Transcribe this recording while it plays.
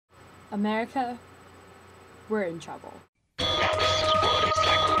America, we're in trouble.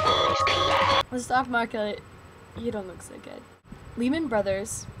 The stock market, you don't look so good. Lehman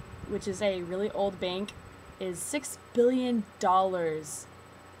Brothers, which is a really old bank, is $6 billion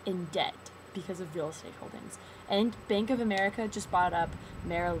in debt because of real estate holdings. And Bank of America just bought up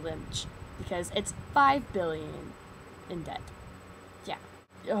Merrill Lynch because it's $5 billion in debt. Yeah.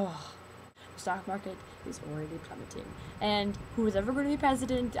 Ugh. The stock market is already plummeting. And who is ever going to be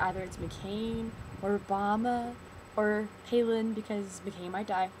president, either it's McCain or Obama or Palin, because McCain might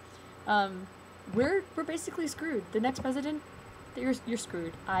die, we're basically screwed. The next president, you're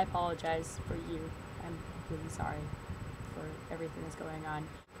screwed. I apologize for you. I'm really sorry for everything that's going on.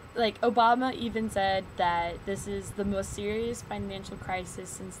 Like, Obama even said that this is the most serious financial crisis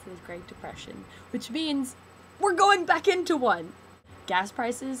since the Great Depression, which means we're going back into one. Gas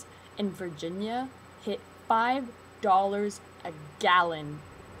prices in Virginia hit $5 a gallon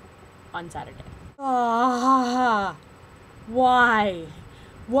on Saturday. Ah, why?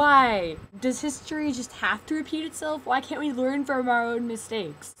 Why? Does history just have to repeat itself? Why can't we learn from our own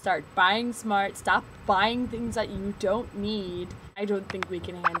mistakes? Start buying smart, stop buying things that you don't need. I don't think we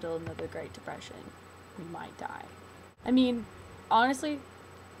can handle another Great Depression. We might die. I mean, honestly,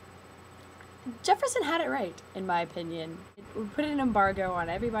 Jefferson had it right, in my opinion. We put an embargo on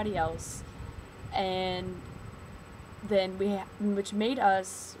everybody else, and then which made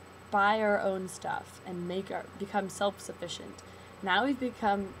us buy our own stuff and become self-sufficient. Now we've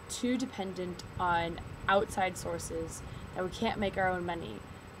become too dependent on outside sources that we can't make our own money,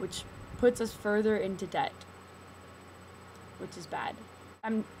 which puts us further into debt, which is bad.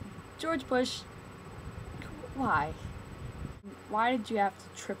 George Bush, why? Why did you have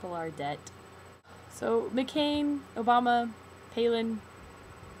to triple our debt? So McCain, Obama, Palin,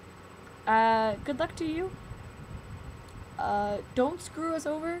 good luck to you. Don't screw us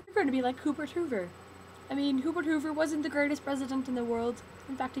over. You're going to be like Hubert Hoover. I mean, Hubert Hoover wasn't the greatest president in the world.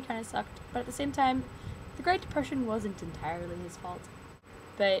 In fact, he kind of sucked. But at the same time, the Great Depression wasn't entirely his fault.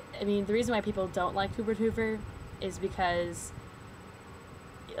 But, I mean, the reason why people don't like Hubert Hoover is because,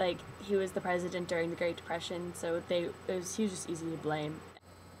 like, he was the president during the Great Depression, so he was just easy to blame.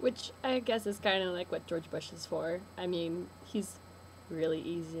 Which I guess is kind of like what George Bush is for. I mean, he's really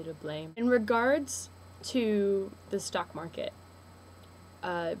easy to blame. In regards to the stock market,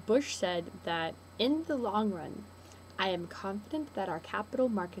 Bush said that in the long run, I am confident that our capital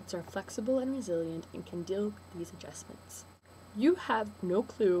markets are flexible and resilient and can deal with these adjustments. You have no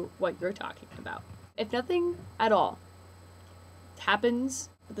clue what you're talking about. If nothing at all happens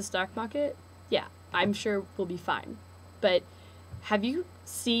with the stock market, yeah, I'm sure we'll be fine. But have you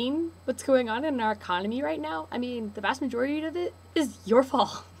seen what's going on in our economy right now? I mean, the vast majority of it is your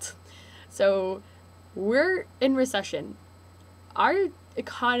fault. So we're in recession. Our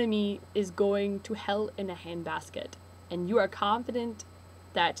economy is going to hell in a handbasket, and you are confident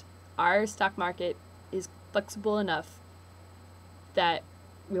that our stock market is flexible enough that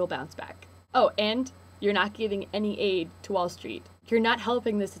we'll bounce back. Oh, and you're not giving any aid to Wall Street. You're not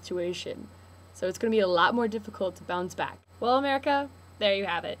helping the situation. So it's going to be a lot more difficult to bounce back. Well, America, there you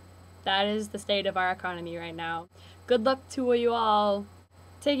have it. That is the state of our economy right now. Good luck to you all.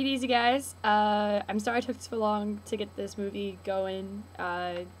 Take it easy, guys. I'm sorry it took so long to get this movie going.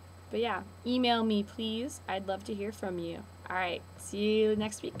 But yeah, email me, please. I'd love to hear from you. All right, see you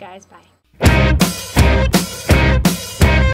next week, guys. Bye.